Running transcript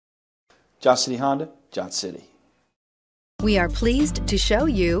Johnson City Honda, Johnson City. We are pleased to show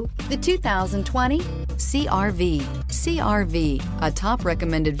you the 2020 CR-V. CR-V, a top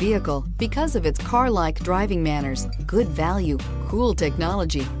recommended vehicle because of its car-like driving manners, good value, cool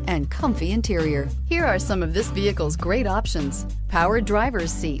technology, and comfy interior. Here are some of this vehicle's great options: power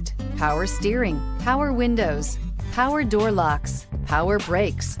driver's seat, power steering, power windows, power door locks, power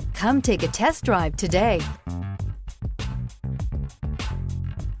brakes. Come take a test drive today.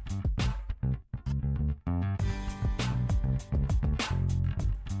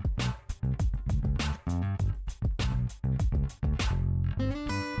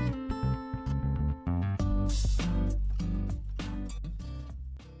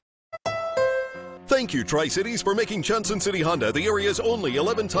 Thank you, Tri-Cities, for making Johnson City Honda the area's only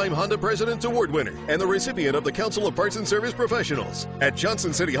 11-time Honda President's Award winner and the recipient of the Council of Parts and Service Professionals. At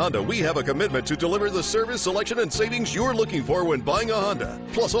Johnson City Honda, we have a commitment to deliver the service, selection, and savings you're looking for when buying a Honda.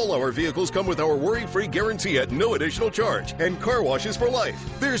 Plus, all our vehicles come with our worry-free guarantee at no additional charge and car washes for life.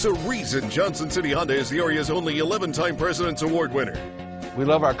 There's a reason Johnson City Honda is the area's only 11-time President's Award winner. We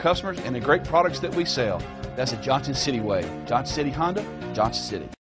love our customers and the great products that we sell. That's the Johnson City way. Johnson City Honda, Johnson City.